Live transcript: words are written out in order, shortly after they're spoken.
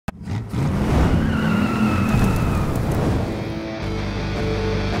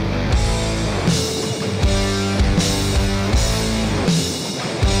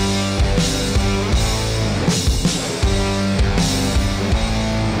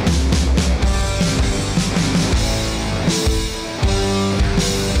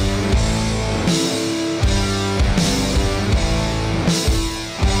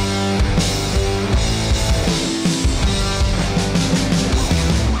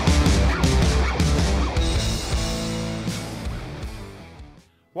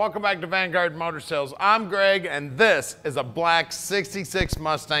Welcome back to Vanguard Motor Sales. I'm Greg, and this is a black 66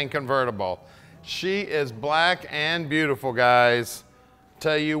 Mustang Convertible. She is black and beautiful, guys.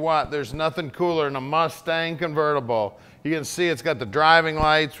 Tell you what, there's nothing cooler than a Mustang Convertible. You can see it's got the driving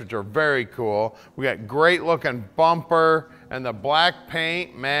lights, which are very cool. We got great looking bumper, and the black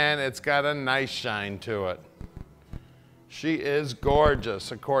paint, man, it's got a nice shine to it. She is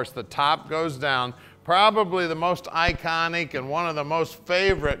gorgeous. Of course, the top goes down. Probably the most iconic and one of the most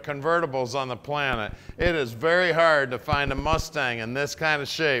favorite convertibles on the planet. It is very hard to find a Mustang in this kind of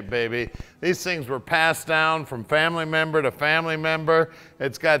shape, baby. These things were passed down from family member to family member.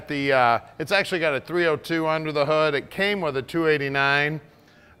 It's got the, it's actually got a 302 under the hood. It came with a 289.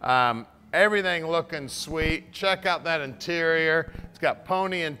 Everything looking sweet. Check out that interior. It's got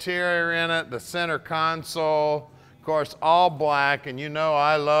pony interior in it, the center console. Of course, all black, and you know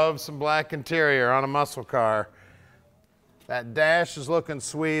I love some black interior on a muscle car. That dash is looking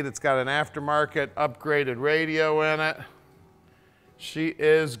sweet. It's got an aftermarket upgraded radio in it. She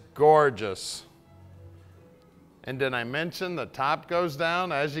is gorgeous. And did I mention the top goes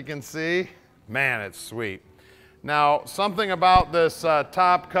down? As you can see, man, it's sweet. Now, something about this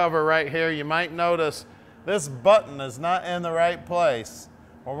top cover right here, you might notice this button is not in the right place.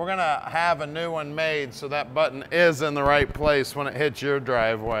 Well, we're gonna have a new one made so that button is in the right place when it hits your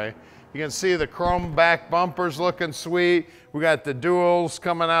driveway. You can see the chrome back bumpers looking sweet. We got the duals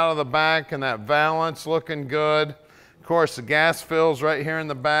coming out of the back and that valance looking good. Of course, the gas fills right here in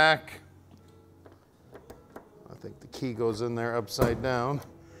the back. I think the key goes in there upside down.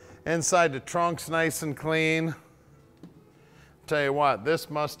 Inside the trunk's nice and clean. Tell you what, this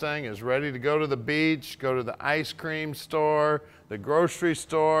Mustang is ready to go to the beach, go to the ice cream store, the grocery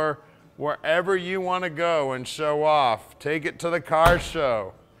store, wherever you want to go and show off. Take it to the car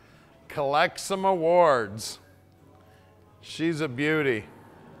show. Collect some awards. She's a beauty.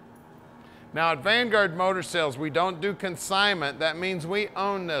 Now at Vanguard Motor Sales, we don't do consignment. That means we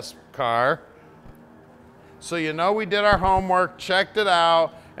own this car. So you know we did our homework, checked it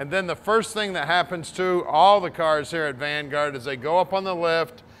out, and then the first thing that happens to all the cars here at Vanguard is they go up on the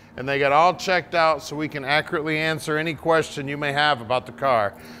lift and they get all checked out so we can accurately answer any question you may have about the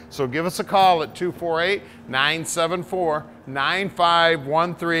car. So give us a call at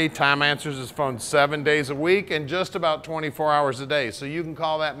 248-974-9513. Tom answers his phone 7 days a week and just about 24 hours a day. So you can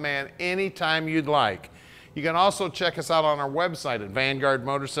call that man anytime you'd like. You can also check us out on our website at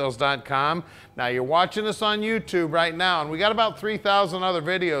VanguardMotorsales.com. Now you're watching us on YouTube right now, and we got about 3,000 other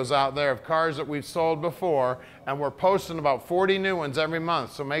videos out there of cars that we've sold before, and we're posting about 40 new ones every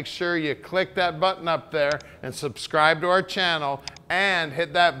month. So make sure you click that button up there and subscribe to our channel and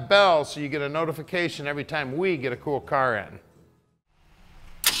hit that bell so you get a notification every time we get a cool car in.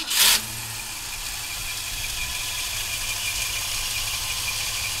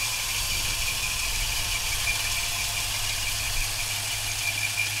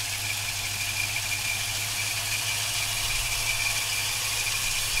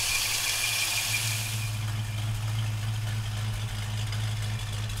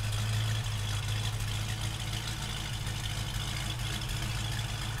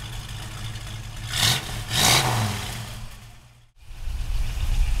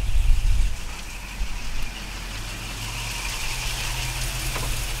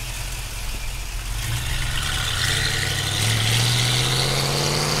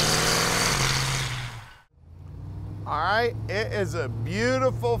 It is a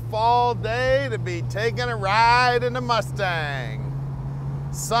beautiful fall day to be taking a ride in a Mustang.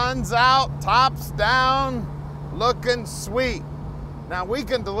 Sun's out, top's down, looking sweet. Now we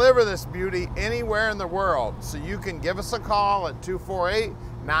can deliver this beauty anywhere in the world, so you can give us a call at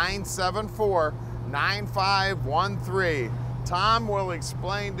 248-974-9513. Tom will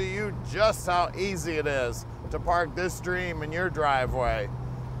explain to you just how easy it is to park this dream in your driveway.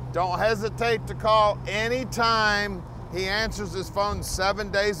 Don't hesitate to call anytime. He answers his phone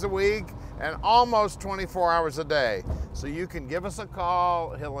 7 days a week and almost 24 hours a day. So you can give us a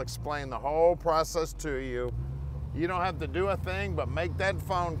call. He'll explain the whole process to you. You don't have to do a thing but make that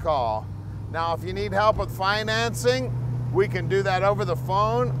phone call. Now, if you need help with financing, we can do that over the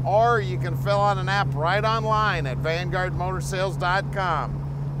phone, or you can fill out an app right online at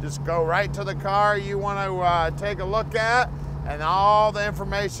VanguardMotorsales.com. Just go right to the car you want to take a look at, and all the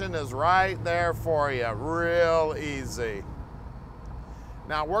information is right there for you, real easy.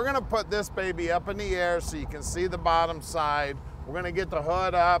 Now we're gonna put this baby up in the air so you can see the bottom side. We're gonna get the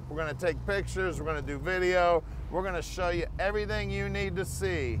hood up, we're gonna take pictures, we're gonna do video, we're gonna show you everything you need to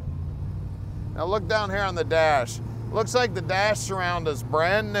see. Now look down here on the dash. Looks like the dash surround is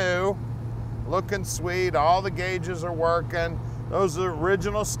brand new, looking sweet, all the gauges are working. Those are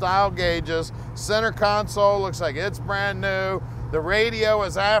original style gauges. Center console looks like it's brand new. The radio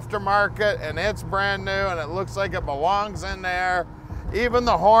is aftermarket and it's brand new and it looks like it belongs in there. Even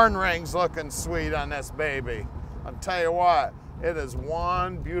the horn ring's looking sweet on this baby. I'll tell you what, it is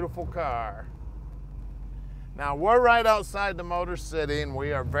one beautiful car. Now we're right outside the Motor City and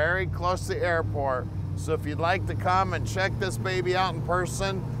we are very close to the airport. So if you'd like to come and check this baby out in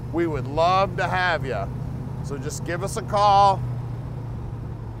person, we would love to have you. So just give us a call.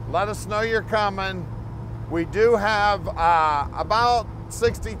 Let us know you're coming. We do have about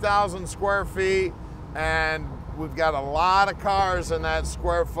 60,000 square feet and we've got a lot of cars in that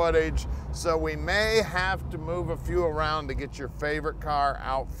square footage. So we may have to move a few around to get your favorite car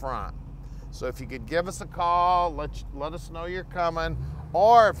out front. So if you could give us a call, let us know you're coming.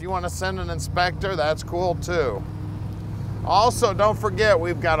 Or if you want to send an inspector, that's cool too. Also, don't forget,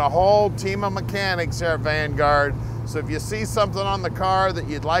 we've got a whole team of mechanics here at Vanguard. So if you see something on the car that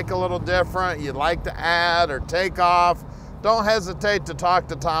you'd like a little different, you'd like to add or take off, don't hesitate to talk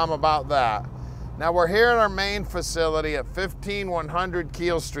to Tom about that. Now we're here at our main facility at 15100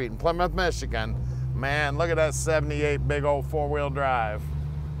 Keel Street in Plymouth, Michigan. Man, look at that 78 big old four-wheel drive.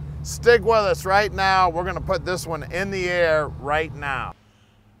 Stick with us right now. We're gonna put this one in the air right now.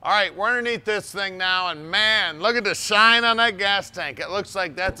 All right, we're underneath this thing now, and man, look at the shine on that gas tank. It looks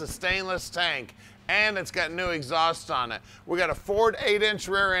like that's a stainless tank, and it's got new exhaust on it. We got a Ford 8-inch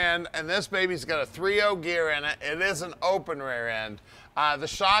rear end, and this baby's got a 3.0 gear in it. It is an open rear end. The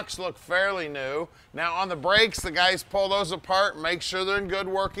shocks look fairly new. Now on the brakes, the guys pull those apart and make sure they're in good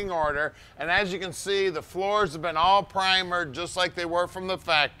working order. And as you can see, the floors have been all primered just like they were from the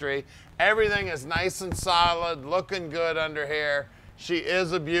factory. Everything is nice and solid, looking good under here. She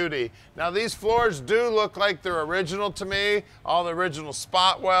is a beauty. Now these floors do look like they're original to me. All the original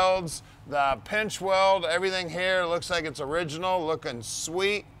spot welds, the pinch weld, everything here looks like it's original, looking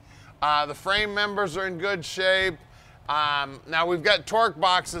sweet. The frame members are in good shape. Now we've got torque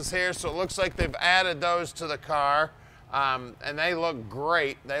boxes here, so it looks like they've added those to the car. And they look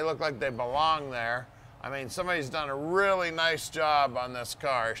great. They look like they belong there. I mean, somebody's done a really nice job on this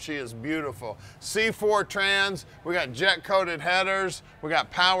car. She is beautiful. C4 trans, we got jet coated headers, we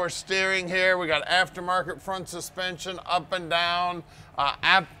got power steering here, we got aftermarket front suspension up and down,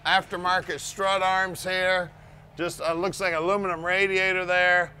 aftermarket strut arms here. Just looks like aluminum radiator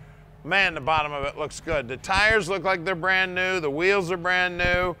there. Man, the bottom of it looks good. The tires look like they're brand new. The wheels are brand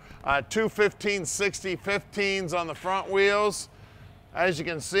new. 215/60 15s on the front wheels. As you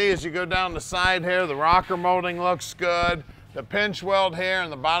can see, as you go down the side here, the rocker molding looks good. The pinch weld here on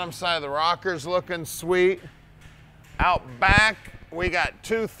the bottom side of the rocker's looking sweet. Out back, we got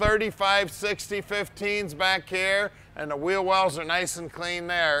two 35/60 15s back here, and the wheel wells are nice and clean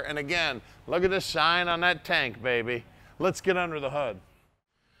there. And again, look at the shine on that tank, baby. Let's get under the hood.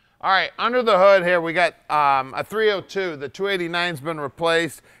 All right, under the hood here, we got a 302. The 289's been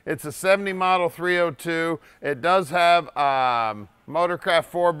replaced. It's a 70 model 302. It does have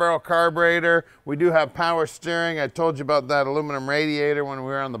Motorcraft 4-barrel carburetor. We do have power steering. I told you about that aluminum radiator when we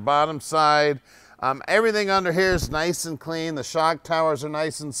were on the bottom side. Everything under here is nice and clean. The shock towers are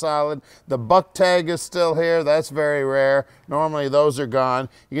nice and solid. The buck tag is still here. That's very rare. Normally those are gone.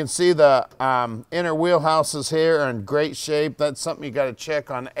 You can see the inner wheelhouses here are in great shape. That's something you got to check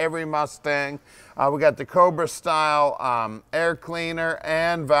on every Mustang. We got the Cobra style air cleaner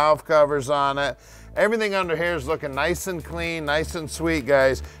and valve covers on it. Everything under here is looking nice and clean, nice and sweet,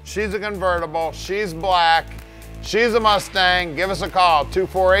 guys. She's a convertible. She's black. She's a Mustang. Give us a call,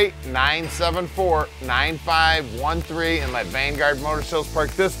 248-974-9513, and let Vanguard Motor Sales park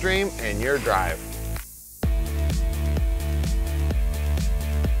this dream in your drive.